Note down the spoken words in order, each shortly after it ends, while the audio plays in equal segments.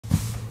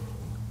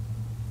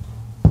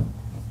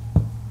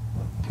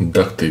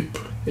duct tape,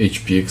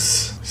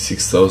 HPX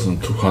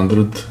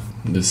 6200.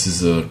 This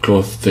is a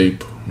cloth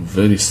tape,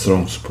 very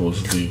strong,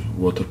 supposedly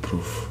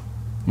waterproof,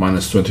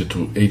 -20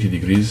 to 80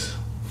 degrees.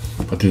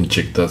 I didn't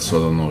check that, so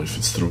I don't know if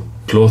it's true.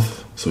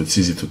 Cloth, so it's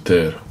easy to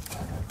tear.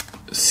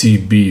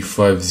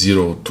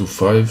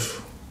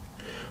 CB5025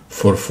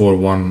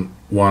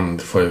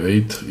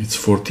 441158. It's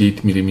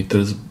 48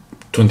 millimeters,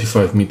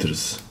 25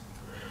 meters.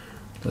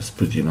 That's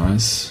pretty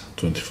nice.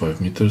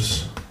 25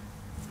 meters.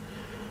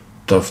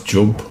 Tough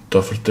job,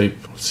 tougher tape.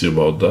 See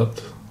about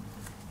that.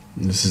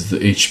 This is the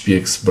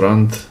HPX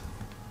brand.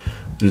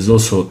 There is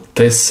also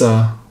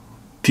Tesa,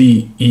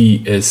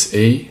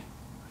 TESA,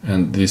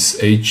 and this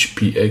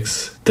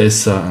HPX.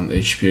 Tesa and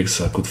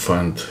HPX I could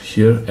find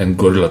here, and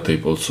Gorilla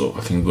Tape also.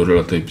 I think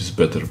Gorilla Tape is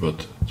better,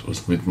 but it was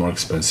a bit more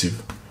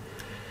expensive.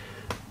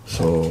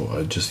 So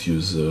I just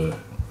use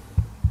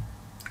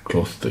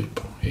cloth tape,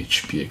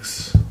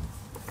 HPX.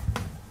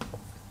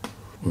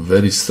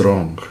 Very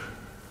strong.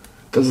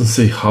 It doesn't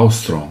say how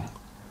strong.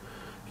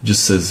 It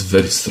just says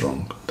very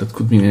strong. That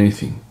could mean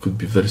anything. Could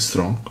be very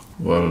strong.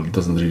 Well, it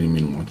doesn't really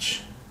mean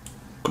much.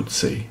 Could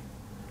say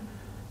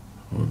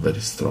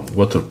very strong.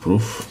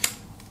 Waterproof.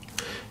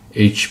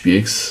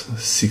 HPX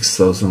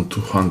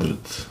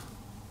 6200.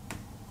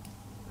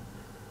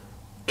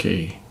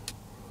 Okay.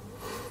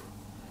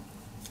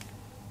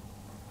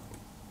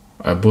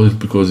 I bought it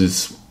because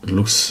it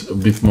looks a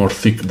bit more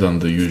thick than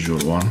the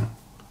usual one.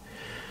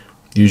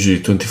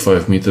 Usually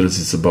 25 meters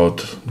is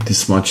about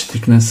this much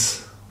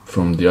thickness.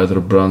 From the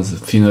other brands, the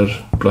thinner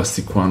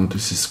plastic one,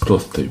 this is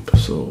cloth tape.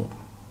 So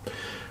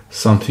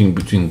something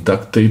between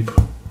duct tape.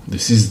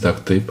 This is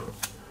duct tape.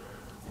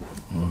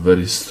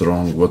 Very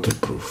strong,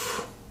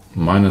 waterproof.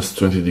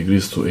 -20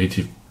 degrees to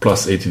 80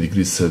 plus 80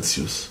 degrees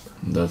Celsius.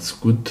 That's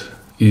good.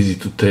 Easy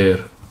to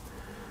tear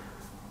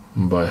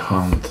by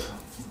hand.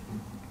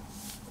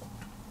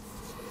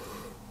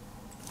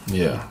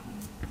 Yeah.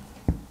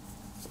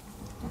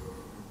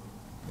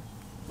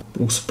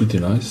 Looks pretty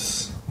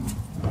nice.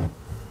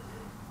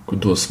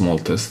 Could do a small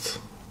test.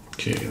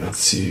 Okay, let's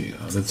see.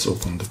 Let's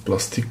open the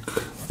plastic.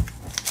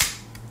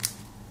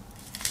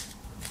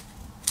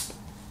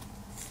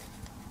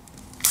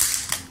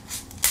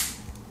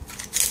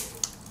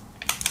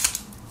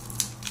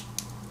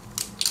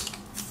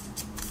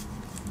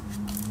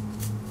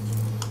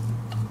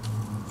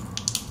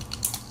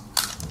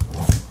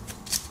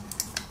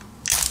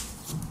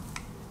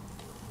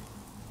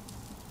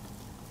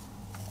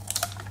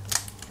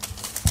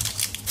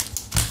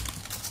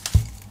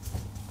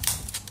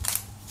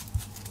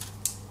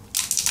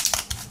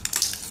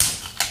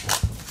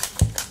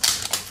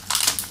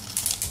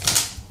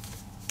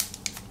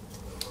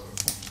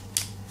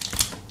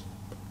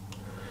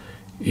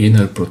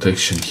 Inner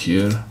protection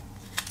here,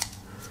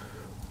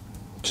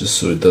 just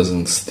so it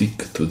doesn't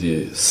stick to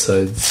the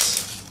sides.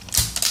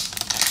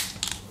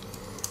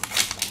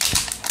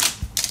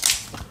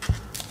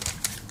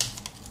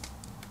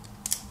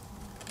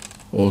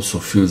 Also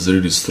feels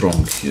really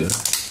strong here.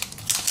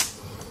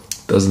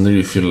 Doesn't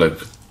really feel like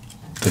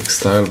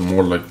textile,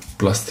 more like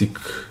plastic,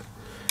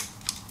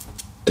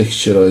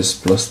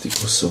 texturized plastic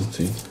or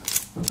something.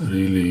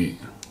 Really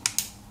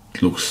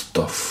looks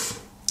tough.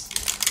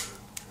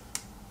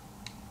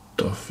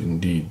 Tough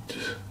indeed.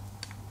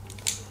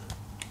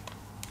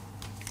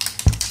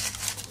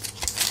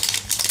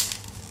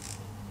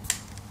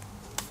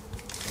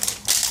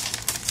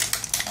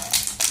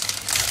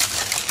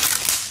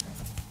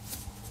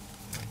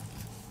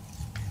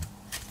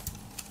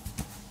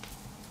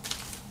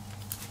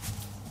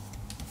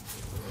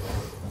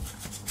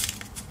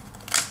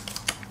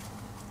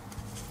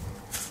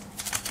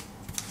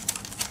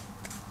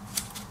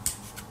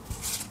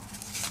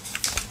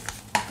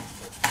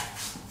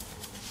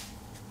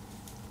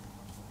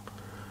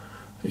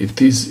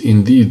 It is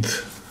indeed,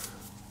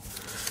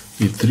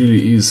 it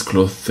really is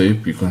cloth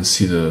tape. You can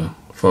see the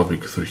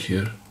fabric through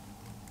here.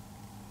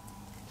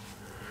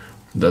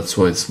 That's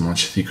why it's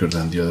much thicker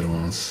than the other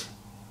ones,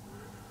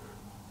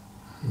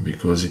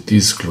 because it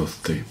is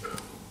cloth tape.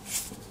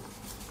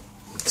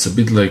 It's a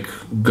bit like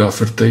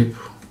gaffer tape,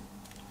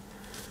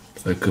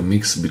 like a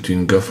mix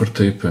between gaffer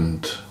tape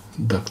and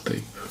duct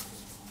tape.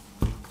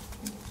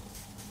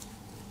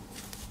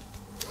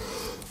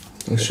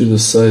 Actually, the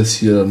sides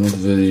here are not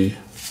very,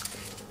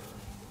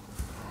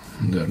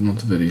 they're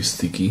not very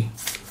sticky.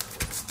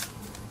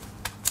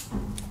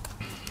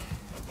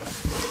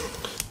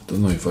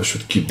 Don't know if I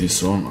should keep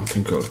this on. I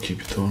think I'll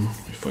keep it on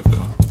if I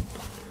can.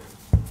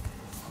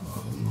 I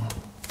don't know.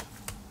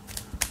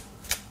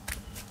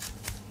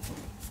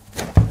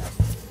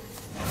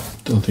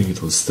 Don't think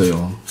it will stay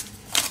on.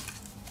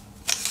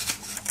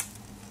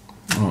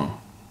 Oh,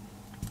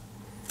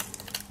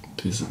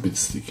 it is a bit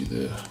sticky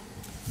there.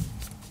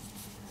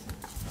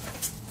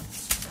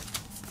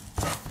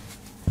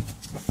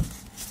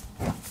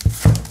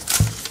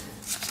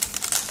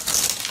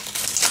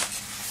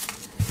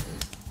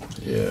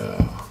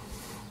 Yeah,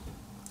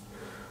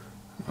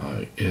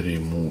 I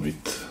remove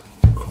it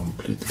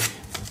completely.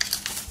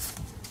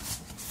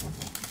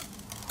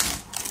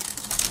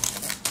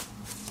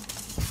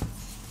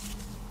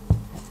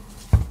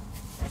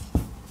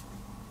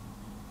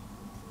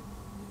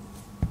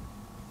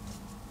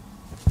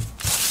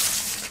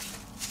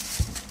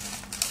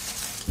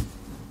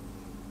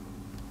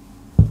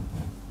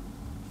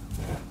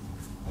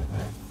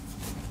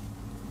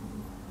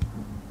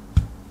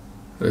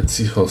 Let's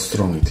see how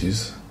strong it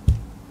is.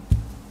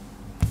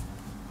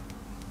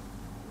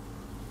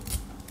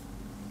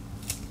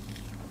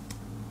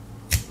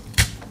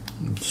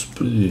 It's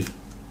pretty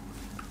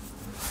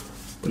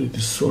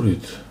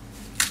solid.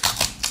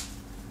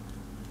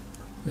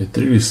 It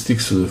really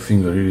sticks to the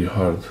finger really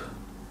hard,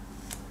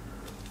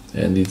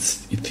 and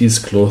it is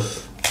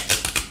cloth,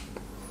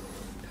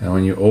 and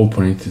when you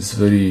open it, it's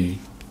very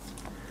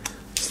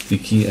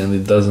sticky, and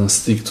it doesn't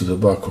stick to the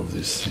back of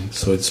this thing.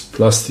 So it's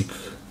plastic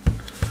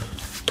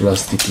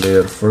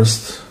layer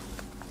first,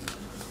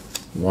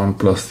 one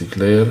plastic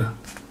layer,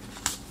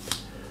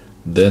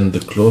 then the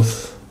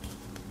cloth,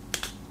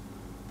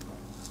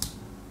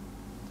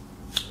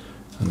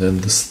 and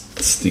then the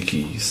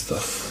sticky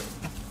stuff.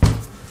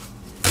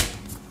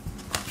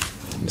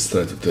 Let's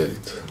try to tear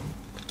it.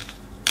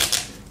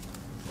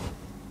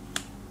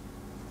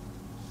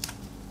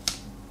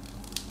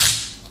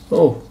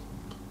 Oh!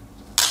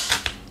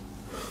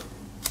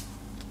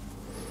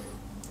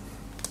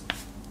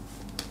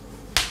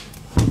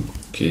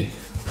 Okay,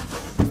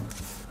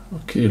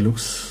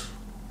 looks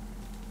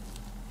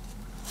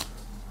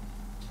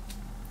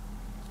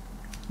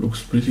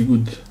pretty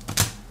good.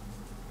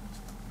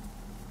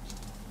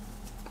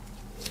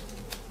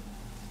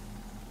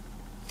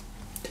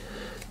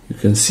 You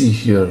can see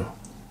here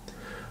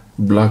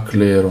black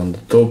layer on the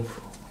top,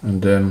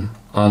 and then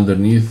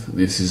underneath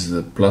this is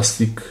the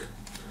plastic,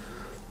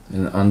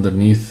 and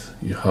underneath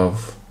you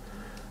have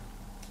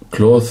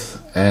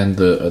cloth and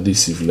the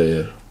adhesive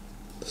layer.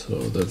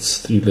 So that's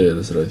 3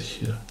 layers right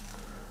here.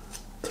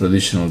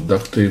 Traditional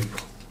duct tape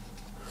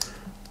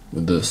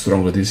with the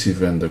strong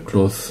adhesive and the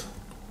cloth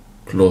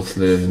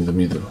layer in the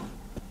middle.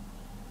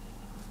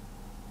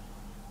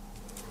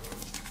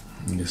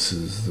 This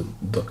is the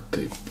duct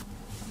tape.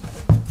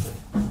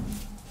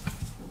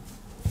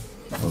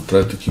 I'll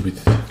try to keep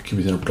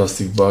it in a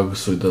plastic bag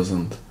so it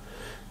doesn't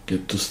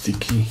get too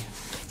sticky.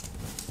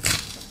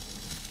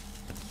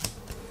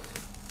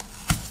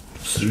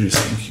 It's really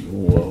sticky.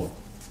 Wow.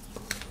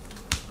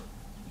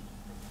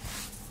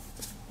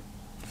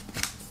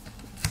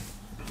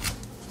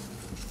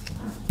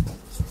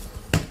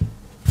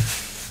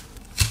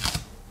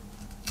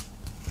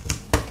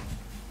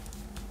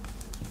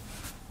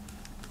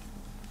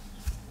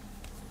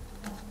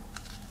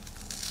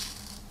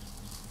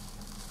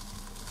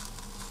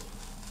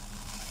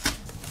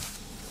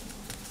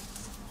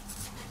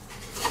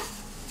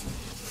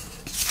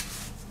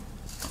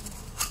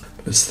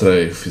 Let's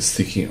try if it's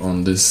sticky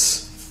on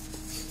this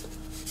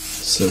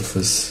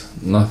surface.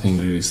 Nothing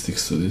really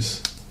sticks to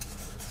this.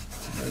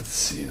 Let's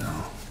see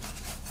now.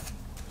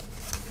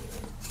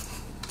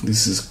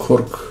 This is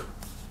cork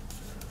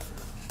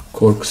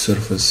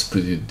surface,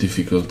 pretty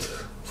difficult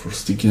for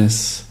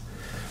stickiness.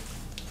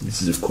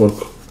 This is a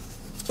cork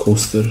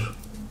coaster,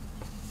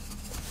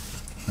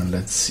 and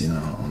let's see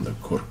now on the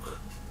cork.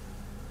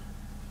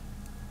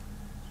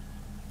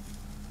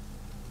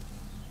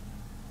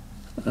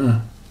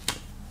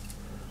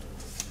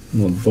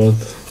 Not bad.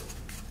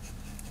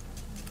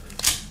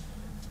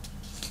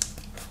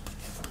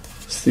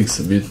 Sticks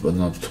a bit, but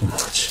not too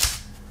much.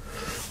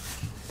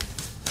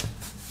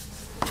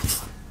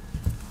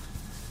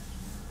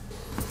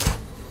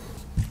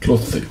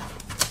 Cloth tape.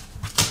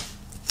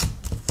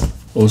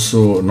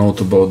 Also, a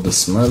note about the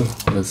smell.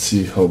 Let's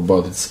see how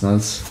bad it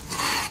smells.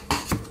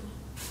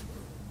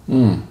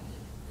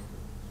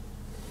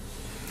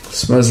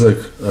 Smells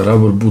like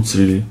rubber boots,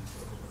 really.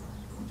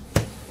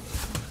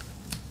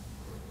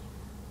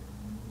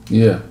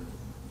 Yeah,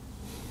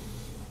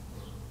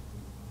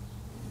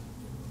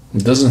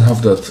 it doesn't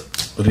have that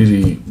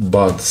really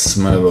bad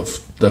smell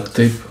of duct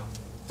tape.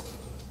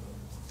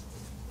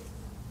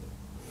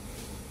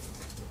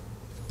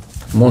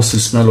 Mostly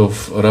smell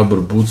of rubber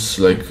boots,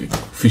 like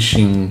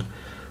fishing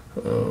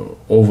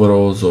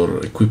overalls or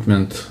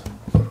equipment,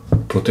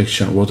 or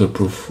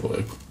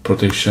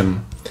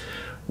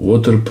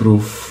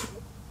waterproof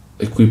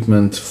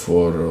equipment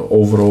for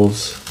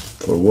overalls,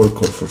 for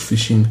work or for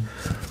fishing.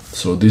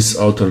 So this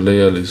outer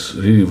layer is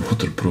really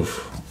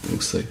waterproof,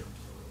 looks like.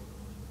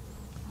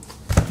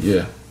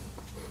 Yeah.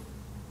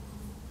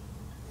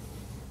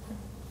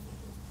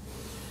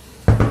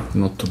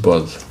 Not too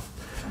bad.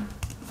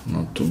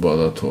 Not too bad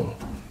at all.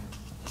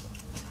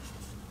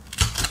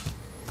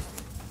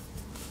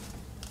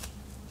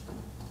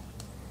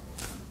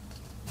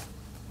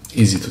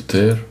 Easy to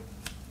tear.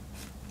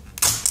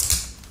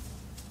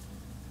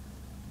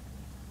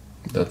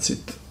 That's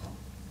it.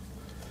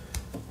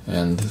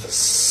 And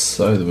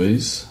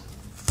sideways.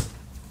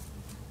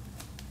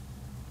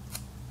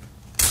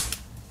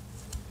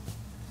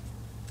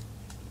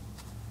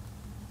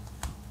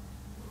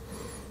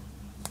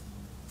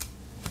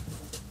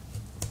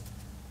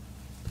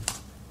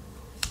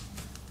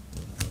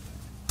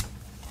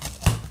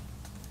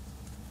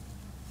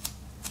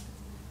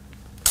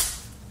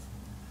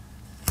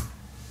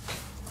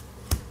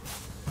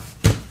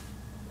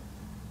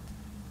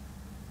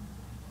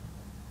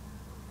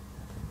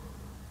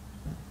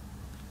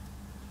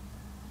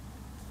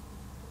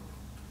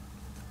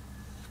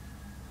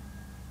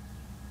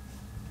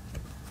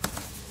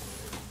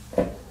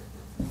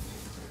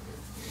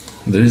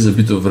 There is a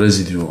bit of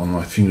residue on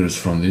my fingers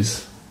from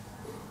this,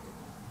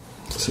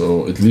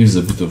 so it leaves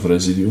a bit of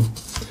residue.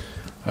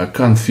 I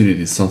can't feel it,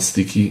 it's not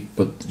sticky,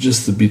 but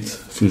just a bit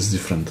feels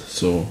different,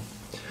 so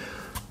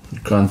you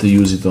can't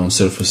use it on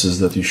surfaces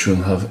that you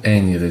shouldn't have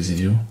any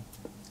residue.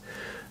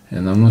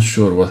 And I'm not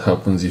sure what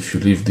happens if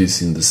you leave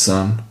this in the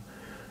sun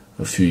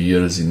a few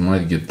years, it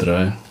might get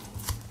dry.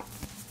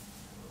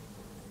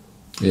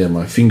 Yeah,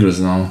 my fingers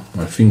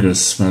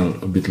smell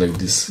a bit like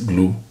this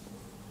glue,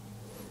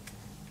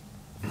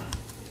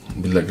 a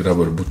bit like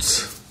rubber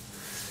boots.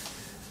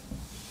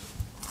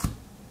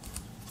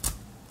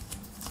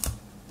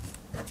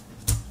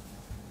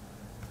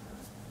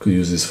 Could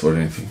use this for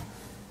anything,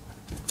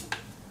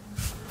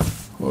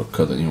 or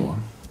cut a new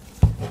one.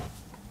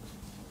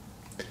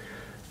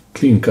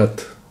 Clean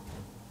cut,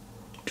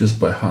 just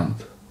by hand.